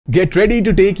Get ready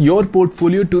to take your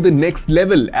portfolio to the next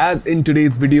level, as in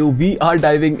today's video we are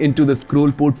diving into the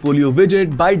Scroll Portfolio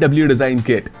widget by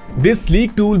WDesignKit. This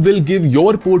sleek tool will give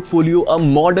your portfolio a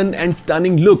modern and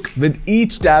stunning look, with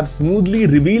each tab smoothly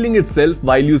revealing itself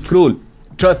while you scroll.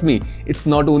 Trust me, it's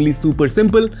not only super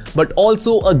simple but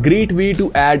also a great way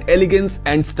to add elegance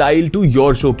and style to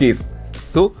your showcase.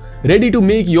 So, ready to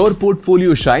make your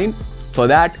portfolio shine? For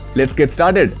that, let's get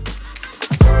started.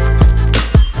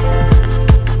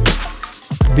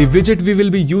 The widget we will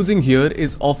be using here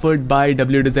is offered by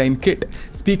WDesignKit.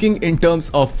 Speaking in terms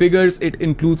of figures, it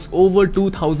includes over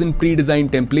 2000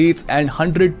 pre-designed templates and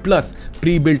 100 plus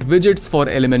pre-built widgets for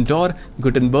Elementor,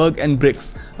 Gutenberg and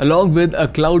Bricks, along with a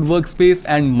cloud workspace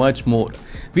and much more.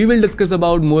 We will discuss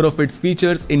about more of its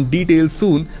features in detail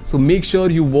soon, so make sure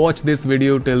you watch this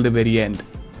video till the very end.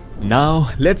 Now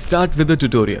let's start with the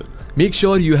tutorial. Make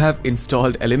sure you have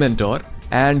installed Elementor,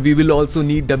 and we will also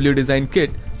need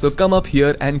WDesignKit, so come up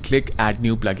here and click Add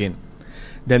New Plugin.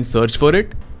 Then search for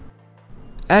it.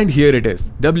 And here it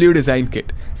is,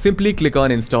 WDesignKit. Simply click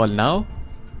on Install Now.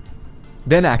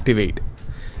 Then Activate.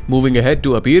 Moving ahead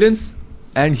to Appearance.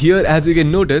 And here, as you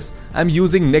can notice, I'm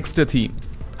using Nexter theme.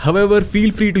 However,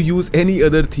 feel free to use any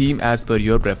other theme as per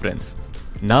your preference.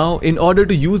 Now, in order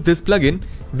to use this plugin,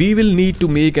 we will need to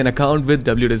make an account with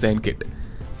WDesignKit.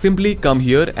 Simply come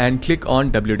here and click on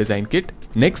WDesignKit.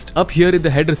 Next, up here in the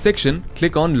header section,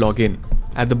 click on Login.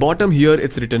 At the bottom here,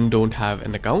 it's written Don't have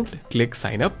an account. Click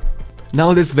Sign Up.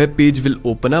 Now this web page will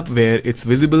open up where it's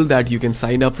visible that you can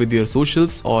sign up with your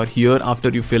socials, or here after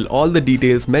you fill all the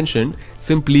details mentioned,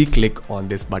 simply click on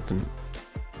this button.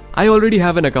 I already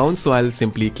have an account, so I'll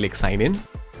simply click Sign In.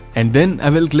 And then I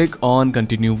will click on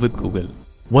Continue with Google.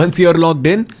 Once you're logged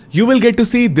in, you will get to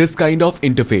see this kind of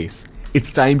interface.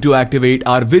 It's time to activate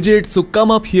our widget, so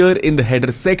come up here in the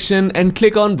header section and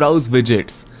click on Browse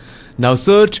Widgets. Now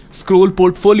search Scroll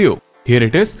Portfolio. Here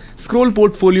it is, Scroll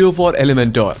Portfolio for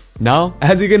Elementor. Now,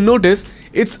 as you can notice,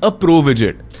 it's a Pro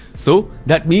widget. So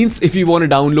that means if you want to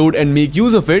download and make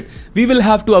use of it, we will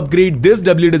have to upgrade this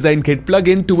WDesignKit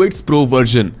plugin to its Pro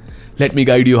version. Let me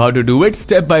guide you how to do it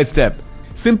step by step.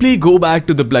 Simply go back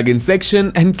to the plugin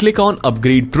section and click on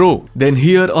Upgrade Pro. Then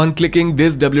here, on clicking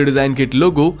this WDesignKit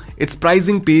logo, its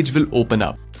pricing page will open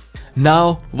up.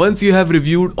 Now, once you have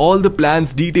reviewed all the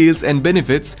plan's details and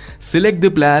benefits, select the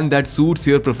plan that suits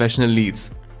your professional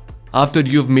needs. After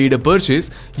you've made a purchase,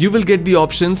 you will get the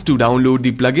options to download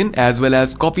the plugin as well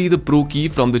as copy the Pro key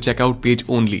from the checkout page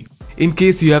only. In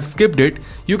case you have skipped it,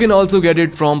 you can also get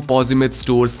it from Posimith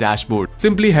Store's dashboard.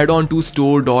 Simply head on to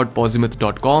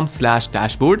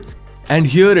store.posimith.com/dashboard, and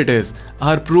here it is,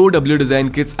 our Pro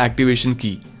WDesignKit's activation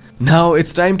key. Now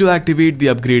it's time to activate the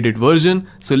upgraded version,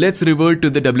 so let's revert to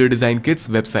the WDesignKit's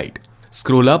website.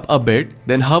 Scroll up a bit,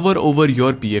 then hover over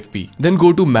your PFP. Then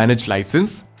go to Manage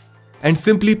License and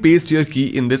simply paste your key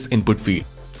in this input field.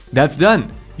 That's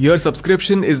done. Your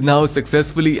subscription is now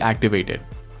successfully activated.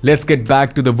 Let's get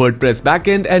back to the WordPress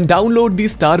backend and download the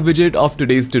star widget of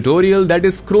today's tutorial, that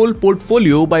is Scroll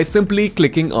Portfolio, by simply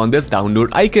clicking on this download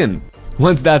icon.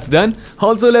 Once that's done,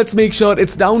 also let's make sure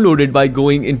it's downloaded by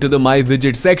going into the My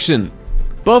Widget section.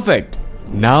 Perfect!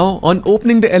 Now, on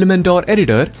opening the Elementor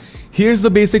editor, here's the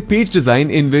basic page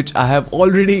design in which I have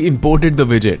already imported the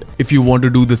widget. If you want to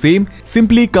do the same,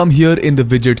 simply come here in the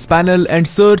Widgets panel and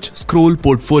search Scroll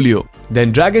Portfolio.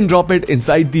 Then drag and drop it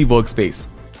inside the workspace.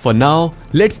 For now,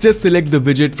 let's just select the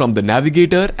widget from the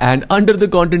navigator, and under the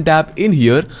Content tab in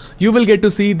here, you will get to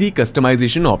see the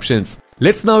customization options.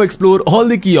 Let's now explore all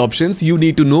the key options you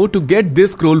need to know to get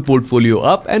this Scroll Portfolio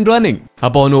up and running.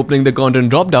 Upon opening the Content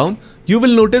drop-down, you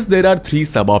will notice there are 3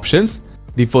 sub-options.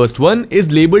 The first one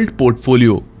is labeled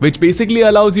Portfolio, which basically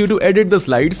allows you to edit the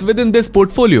slides within this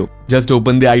portfolio. Just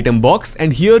open the item box,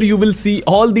 and here you will see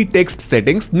all the text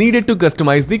settings needed to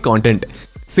customize the content.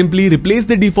 Simply replace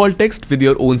the default text with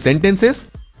your own sentences,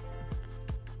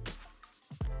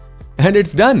 and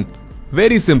it's done.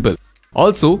 Very simple.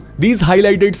 Also, these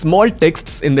highlighted small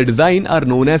texts in the design are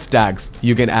known as tags.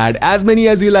 You can add as many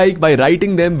as you like by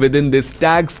writing them within this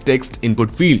tags text input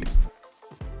field.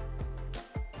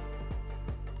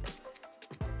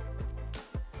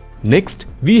 Next,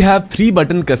 we have 3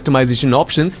 button customization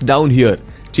options down here.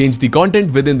 Change the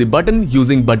content within the button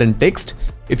using button text.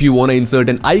 If you want to insert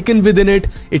an icon within it,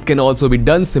 it can also be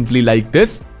done simply like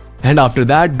this. And after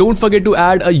that, don't forget to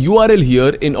add a URL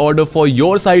here in order for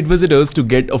your site visitors to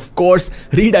get, of course,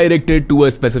 redirected to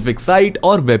a specific site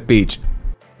or web page.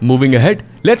 Moving ahead,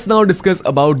 let's now discuss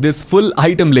about this full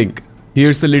item link.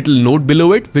 Here's a little note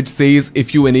below it which says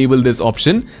if you enable this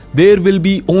option, there will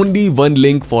be only one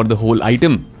link for the whole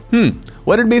item.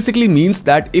 What it basically means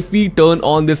that if we turn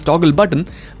on this toggle button,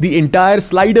 the entire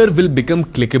slider will become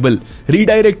clickable,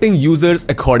 redirecting users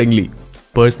accordingly.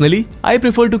 Personally, I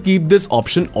prefer to keep this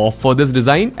option off for this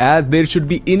design as there should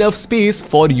be enough space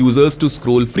for users to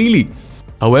scroll freely.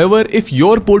 However, if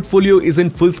your portfolio is in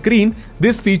full screen,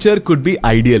 this feature could be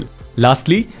ideal.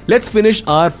 Lastly, let's finish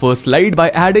our first slide by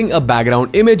adding a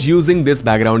background image using this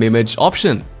background image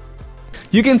option.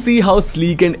 You can see how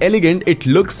sleek and elegant it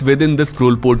looks within the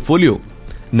scroll portfolio.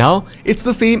 Now, it's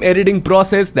the same editing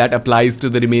process that applies to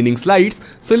the remaining slides,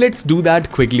 so let's do that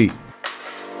quickly.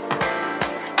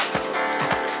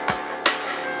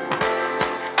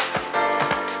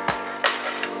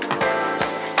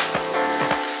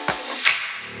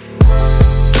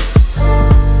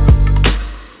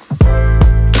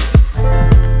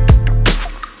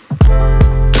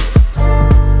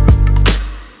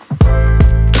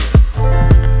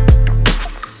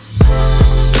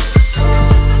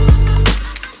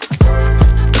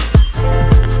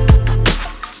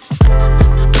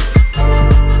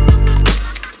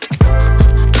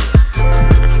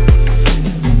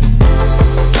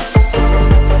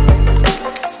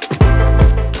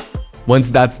 Once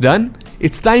that's done,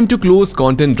 it's time to close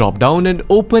Content dropdown and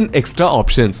open Extra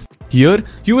options. Here,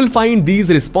 you will find these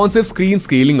responsive screen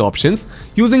scaling options,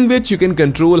 using which you can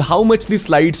control how much the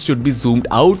slides should be zoomed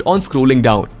out on scrolling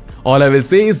down. All I will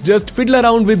say is just fiddle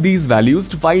around with these values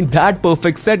to find that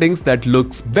perfect settings that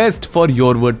looks best for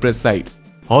your WordPress site.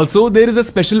 Also, there is a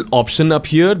special option up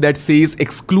here that says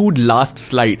Exclude Last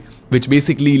Slide, which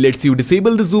basically lets you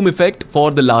disable the zoom effect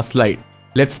for the last slide.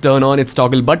 Let's turn on its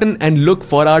toggle button and look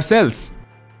for ourselves.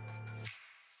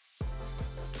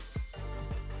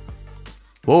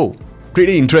 Whoa,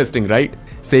 pretty interesting, right?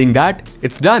 Saying that,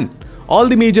 it's done. All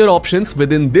the major options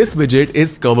within this widget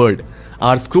is covered.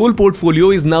 Our scroll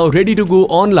portfolio is now ready to go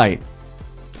online.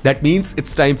 That means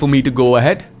it's time for me to go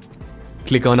ahead,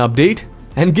 click on update,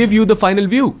 and give you the final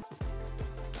view.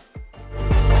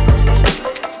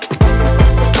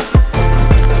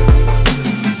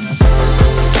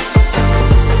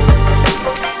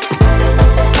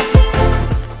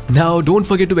 Now, don't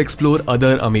forget to explore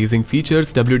other amazing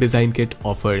features WDesign Kit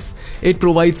offers. It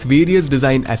provides various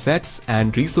design assets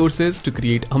and resources to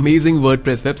create amazing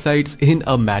WordPress websites in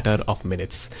a matter of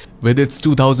minutes. With its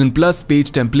 2000 plus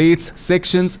page templates,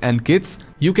 sections and kits,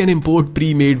 you can import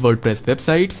pre-made WordPress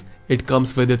websites. It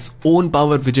comes with its own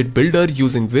Power Widget Builder,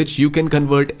 using which you can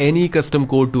convert any custom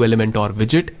code to Elementor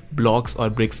widget, blocks or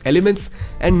bricks elements.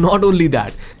 And not only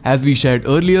that, as we shared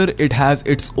earlier, it has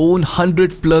its own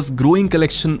 100 plus growing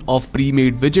collection of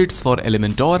pre-made widgets for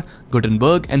Elementor,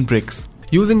 Gutenberg and bricks.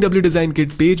 Using WDesign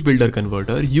Kit Page Builder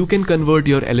Converter, you can convert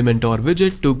your Elementor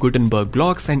widget to Gutenberg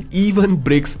blocks and even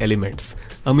bricks elements.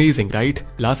 Amazing, right?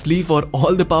 Lastly, for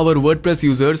all the Power WordPress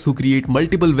users who create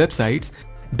multiple websites,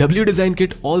 WDesign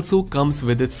Kit also comes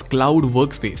with its cloud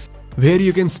workspace, where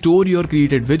you can store your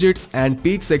created widgets and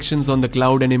page sections on the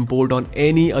cloud and import on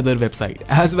any other website,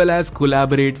 as well as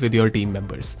collaborate with your team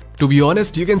members. To be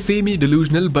honest, you can say me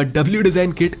delusional, but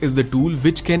WDesign Kit is the tool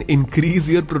which can increase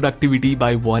your productivity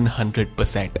by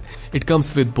 100%. It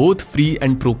comes with both free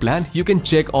and pro plan. You can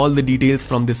check all the details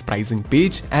from this pricing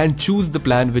page and choose the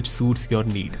plan which suits your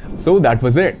need. So that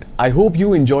was it. I hope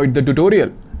you enjoyed the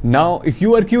tutorial. Now, if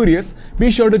you are curious, be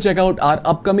sure to check out our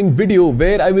upcoming video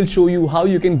where I will show you how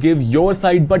you can give your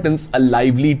site buttons a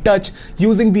lively touch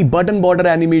using the button border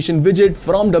animation widget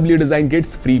from WDesign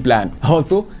Kit's free plan.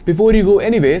 Also, before you go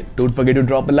anywhere, don't forget to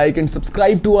drop a like and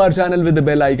subscribe to our channel with the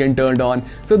bell icon turned on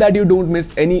so that you don't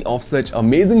miss any of such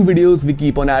amazing videos we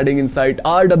keep on adding inside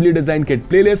our WDesign Kit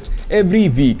playlist every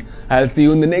week. I'll see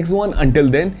you in the next one. Until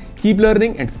then, keep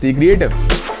learning and stay creative.